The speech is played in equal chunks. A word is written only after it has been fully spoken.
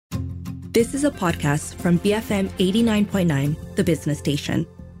This is a podcast from BFM 89.9, the business station.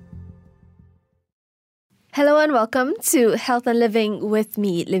 Hello and welcome to Health and Living with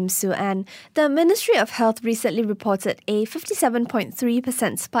me, Lim Su An. The Ministry of Health recently reported a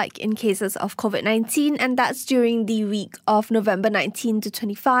 57.3% spike in cases of COVID-19, and that's during the week of November 19 to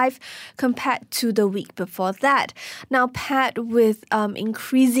 25 compared to the week before that. Now, paired with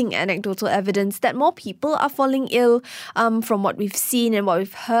increasing anecdotal evidence that more people are falling ill from what we've seen and what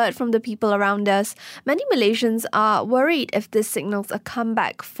we've heard from the people around us, many Malaysians are worried if this signals a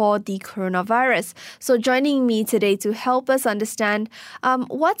comeback for the coronavirus. So joining me today to help us understand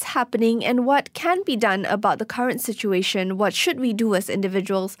what's happening and what can be done about the current situation, what should we do as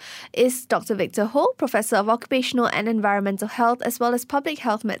individuals, is Dr. Victor Ho, Professor of Occupational and Environmental Health, as well as Public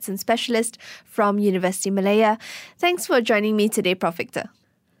Health Medicine Specialist from University Malaya. Thanks for joining me today, Prof. Victor.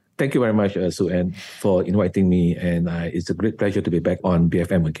 Thank you very much, Su Ann, for inviting me, and it's a great pleasure to be back on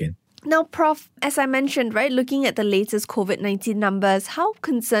BFM again. Now, Prof, as I mentioned, right, looking at the latest COVID-19 numbers, how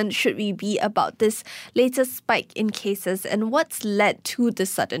concerned should we be about this latest spike in cases and what's led to the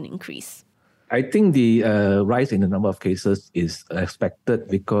sudden increase? I think the rise in the number of cases is expected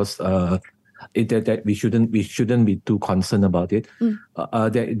because that we shouldn't be too concerned about it.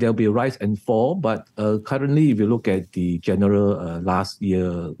 There'll be a rise and fall, but currently, if you look at the general last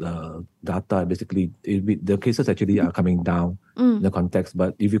year data, basically the cases actually are coming down in the context.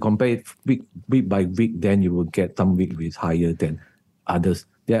 But if you compare it week by week, then you will get some week which is higher than others.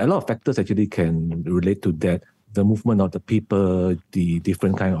 There are a lot of factors actually can relate to that. The movement of the people, the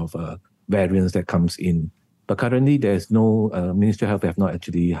different kind of variants that comes in. But currently, there's no Ministry of Health have not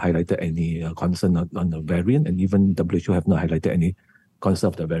actually highlighted any concern on the variant, and even WHO have not highlighted any concern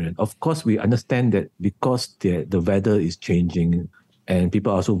of the variant. Of course, we understand that because the weather is changing and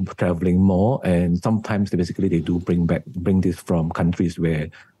people are also traveling more, and sometimes they do bring this from countries where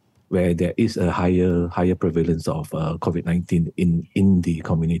there is a higher prevalence of COVID-19 in the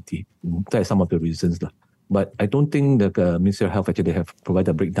community. That is some of the reasons. But I don't think the Ministry of Health actually have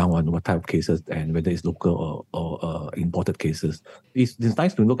provided a breakdown on what type of cases and whether it's local or imported cases. It's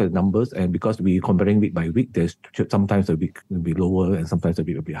nice to look at the numbers, and because we're comparing week by week, there's sometimes a week will be lower and sometimes a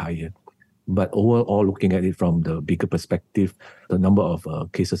week will be higher. But overall, looking at it from the bigger perspective, the number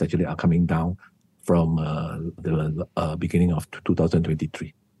of cases actually are coming down from the beginning of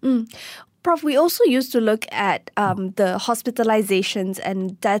 2023. Prof, we also used to look at the hospitalizations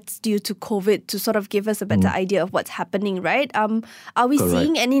and deaths due to COVID to sort of give us a better idea of what's happening, right? Are we Correct.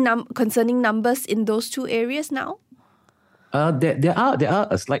 seeing any concerning numbers in those two areas now? There are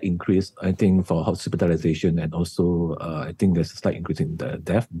a slight increase, I think, for hospitalization, and also I think there's a slight increase in the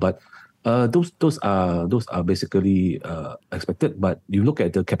death. But those are basically expected. But you look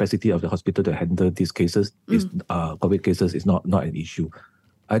at the capacity of the hospital to handle these cases, COVID cases is not an issue.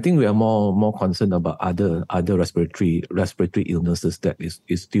 I think we are more concerned about other respiratory illnesses that is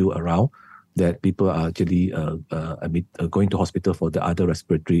still around, that people are actually going to hospital for the other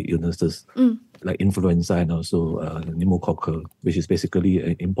respiratory illnesses like influenza and also pneumococcal, which is basically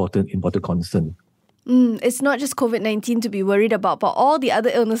an important concern. It's not just COVID-19 to be worried about, but all the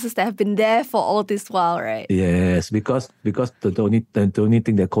other illnesses that have been there for all this while, right? Yes, because the only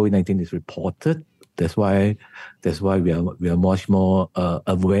thing that COVID-19 is reported. That's why we are much more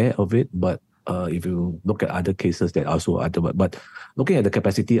aware of it. But if you look at other cases that also are, but looking at the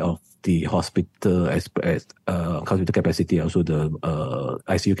capacity of the hospital as hospital capacity, also the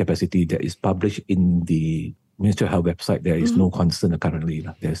ICU capacity that is published in the Ministry of Health website, there is no concern currently.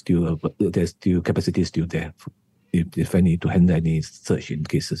 There's still capacity is still there if any to handle any surge in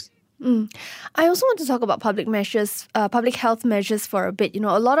cases. I also want to talk about public health measures for a bit.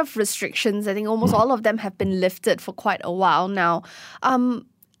 A lot of restrictions, I think almost all of them have been lifted for quite a while now.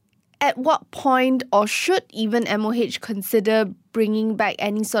 At what point, or should even MOH consider bringing back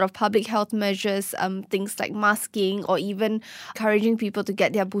any sort of public health measures, things like masking or even encouraging people to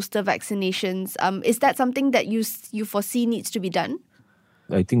get their booster vaccinations? Is that something that you foresee needs to be done?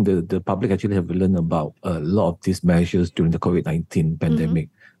 I think the public actually have learned about a lot of these measures during the COVID-19 pandemic.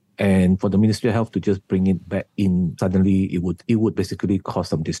 And for the Ministry of Health to just bring it back in suddenly, it would basically cause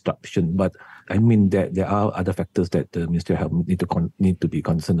some disruption. But I mean that there are other factors that the Ministry of Health need to be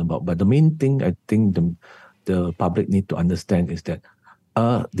concerned about. But the main thing I think the public need to understand is that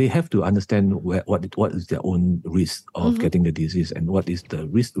they have to understand what is their own risk of getting the disease, and what is the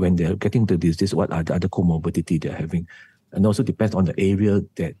risk when they're getting the disease. What are the other comorbidity they're having, and also depends on the area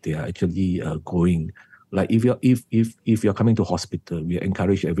that they are actually going. Like if you're coming to hospital, we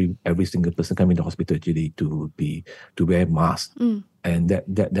encourage every single person coming to hospital actually to wear masks, and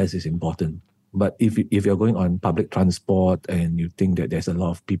that is important. But if you're going on public transport and you think that there's a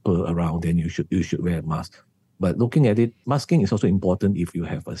lot of people around, then you should wear a mask. But looking at it, masking is also important if you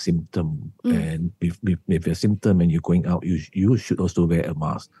have a symptom. And if you have a symptom and you're going out, you should also wear a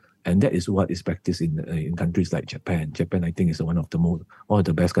mask. And that is what is practiced in countries like Japan. Japan, I think, is one of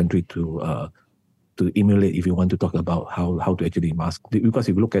the best country to emulate if you want to talk about how to actually mask. Because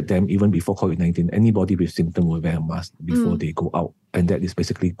if you look at them, even before COVID-19, anybody with symptom will wear a mask before they go out. And that is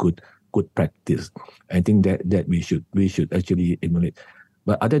basically good practice. I think that we should actually emulate.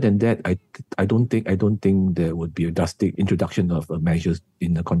 But other than that, I don't think there would be a drastic introduction of measures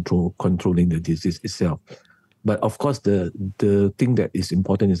in the controlling the disease itself. But of course, the thing that is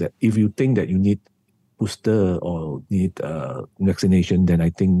important is that if you think that you need booster or need vaccination, then I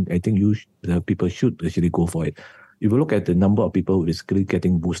think the people should actually go for it. If you look at the number of people basically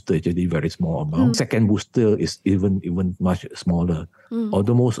getting booster, actually very small amount. Second booster is even much smaller.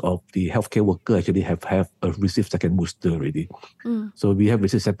 Although most of the healthcare workers actually have received second booster already. So we have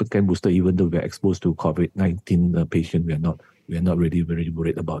received second booster even though we are exposed to COVID-19 patient. We are not really very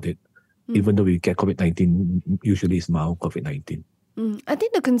worried about it. Even though we get COVID-19, usually it's mild COVID-19. I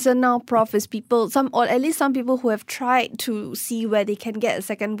think the concern now, Prof, is at least some people who have tried to see where they can get a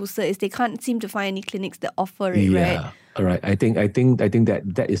second booster is they can't seem to find any clinics that offer it, right? Yeah, all right. I think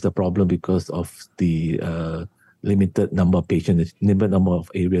that is the problem because of the limited number of patients, limited number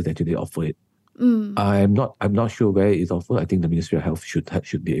of areas that actually offer it. I'm not sure where it's offered. I think the Ministry of Health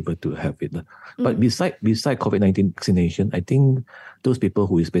should be able to have it. But beside COVID-19 vaccination, I think those people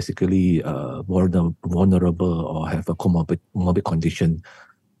who is basically vulnerable or have a morbid condition,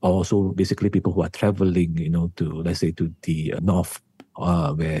 also basically people who are traveling, to let's say to the north,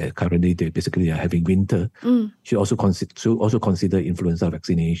 where currently they basically are having winter, should also consider influenza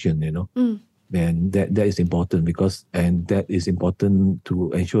vaccination. Then that is important and that is important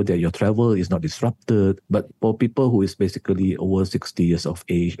to ensure that your travel is not disrupted. But for people who is basically over 60 years of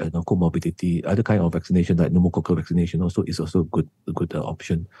age and comorbidity, other kind of vaccination like pneumococcal vaccination is also a good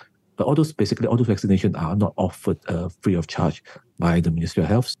option. But all those vaccinations are not offered free of charge by the Ministry of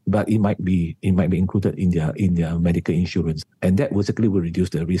Health, but it might be included in their medical insurance, and that basically will reduce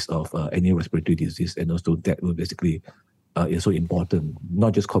the risk of any respiratory disease, and also that will basically is so important.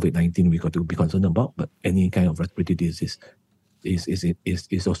 Not just COVID-19 we got to be concerned about, but any kind of respiratory disease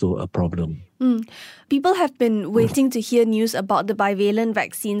is also a problem. People have been waiting to hear news about the bivalent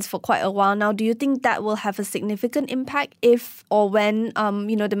vaccines for quite a while now. Do you think that will have a significant impact if or when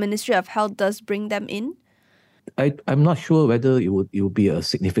the Ministry of Health does bring them in? I'm not sure whether it will be a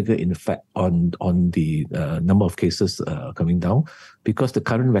significant effect on the number of cases coming down, because the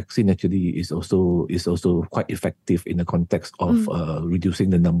current vaccine actually is also quite effective in the context of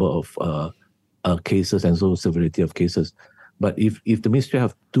reducing the number of cases and so severity of cases. But if the Ministry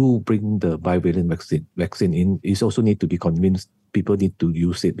have to bring the bivalent vaccine in, it also need to be convinced people need to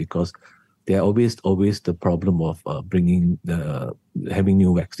use it, because there are always the problem of having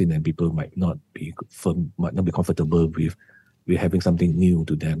new vaccine, and people might not be comfortable with having something new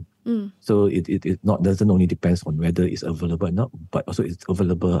to them. So it doesn't only depends on whether it's available or not, but also it's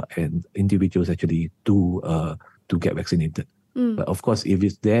available and individuals actually to get vaccinated. But of course, if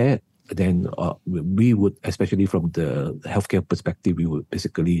it's there, then we would, especially from the healthcare perspective, we would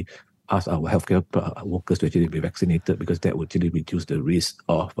basically ask our healthcare workers to actually be vaccinated, because that would actually reduce the risk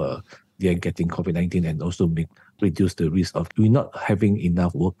of they're getting COVID-19 and also reduce the risk of we not having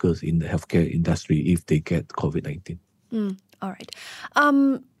enough workers in the healthcare industry if they get COVID-19. All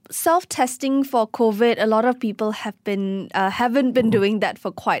right. Self-testing for COVID, a lot of people haven't been doing that for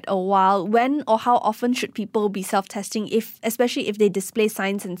quite a while. When or how often should people be self-testing, especially if they display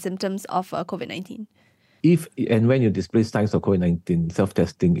signs and symptoms of COVID-19? If and when you display signs of COVID-19,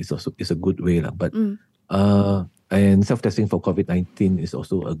 self-testing is a good way, but and self-testing for COVID-19 is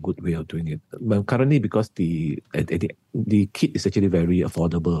also a good way of doing it. But currently, because the kit is actually very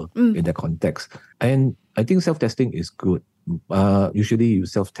affordable in that context, and I think self-testing is good. Usually, you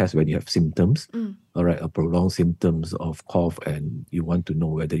self-test when you have symptoms, all right, prolonged symptoms of cough, and you want to know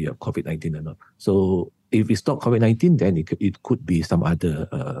whether you have COVID-19 or not. So if it's not COVID-19, then it could be some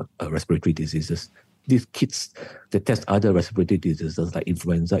other respiratory diseases. These kits that test other respiratory diseases like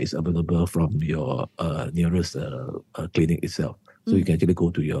influenza is available from your nearest clinic itself. So you can actually go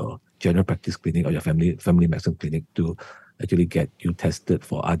to your general practice clinic or your family medicine clinic to actually get you tested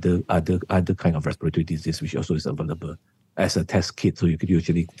for other kind of respiratory disease, which also is available as a test kit. So you could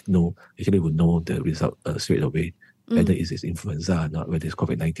usually would know the result straight away. whether it's influenza or not, whether it's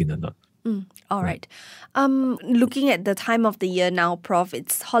COVID-19 or not. All right. Looking at the time of the year now, Prof,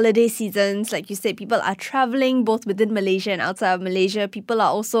 it's holiday seasons. Like you said, people are traveling both within Malaysia and outside of Malaysia. People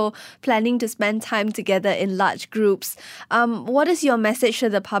are also planning to spend time together in large groups. What is your message to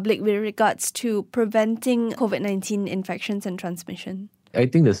the public with regards to preventing COVID-19 infections and transmission? I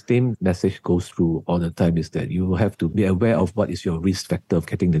think the same message goes through all the time, is that you have to be aware of what is your risk factor of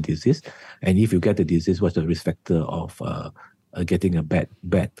getting the disease. And if you get the disease, what's the risk factor of getting a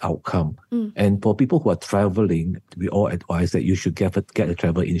bad outcome. And for people who are traveling, we all advise that you should get a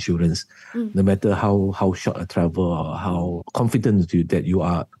travel insurance, no matter how short a travel or how confident that you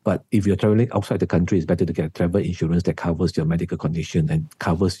are. But if you're traveling outside the country, it's better to get a travel insurance that covers your medical condition and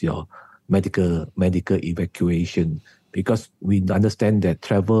covers your medical evacuation. Because we understand that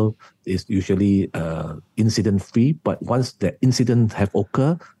travel is usually incident-free, but once the incident have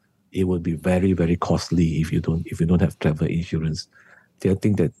occurred, it will be very, very costly if you don't have travel insurance. The other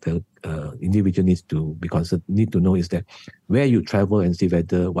thing that the individual needs to be concerned, need to know is that where you travel and see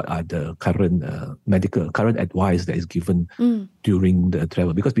whether what are the current current advice that is given during the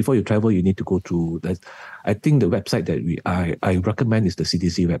travel. Because before you travel, you need to go through that. I think the website that I recommend is the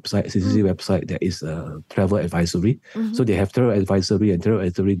CDC website. CDC website, there is a travel advisory. So they have travel advisory, and travel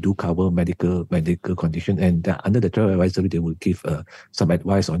advisory do cover medical condition. And under the travel advisory, they will give some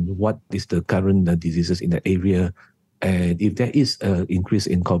advice on what is the current diseases in the area. And if there is an increase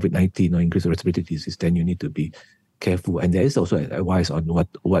in COVID-19 or increase in respiratory disease, then you need to be careful. And there is also advice on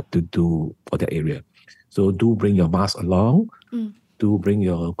what to do for the area. So do bring your mask along, do bring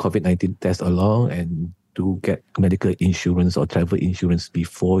your COVID-19 test along, and do get medical insurance or travel insurance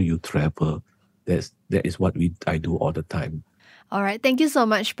before you travel. That is what I do all the time. All right. Thank you so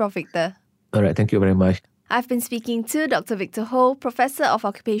much, Prof. Victor. All right. Thank you very much. I've been speaking to Dr. Victor Ho, Professor of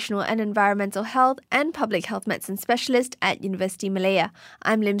Occupational and Environmental Health and Public Health Medicine Specialist at University Malaya.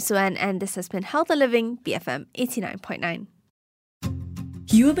 I'm Lim Suan, and this has been Health and Living, BFM 89.9.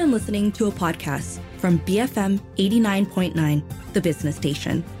 You have been listening to a podcast from BFM 89.9, the business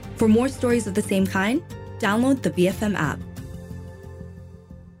station. For more stories of the same kind, download the BFM app.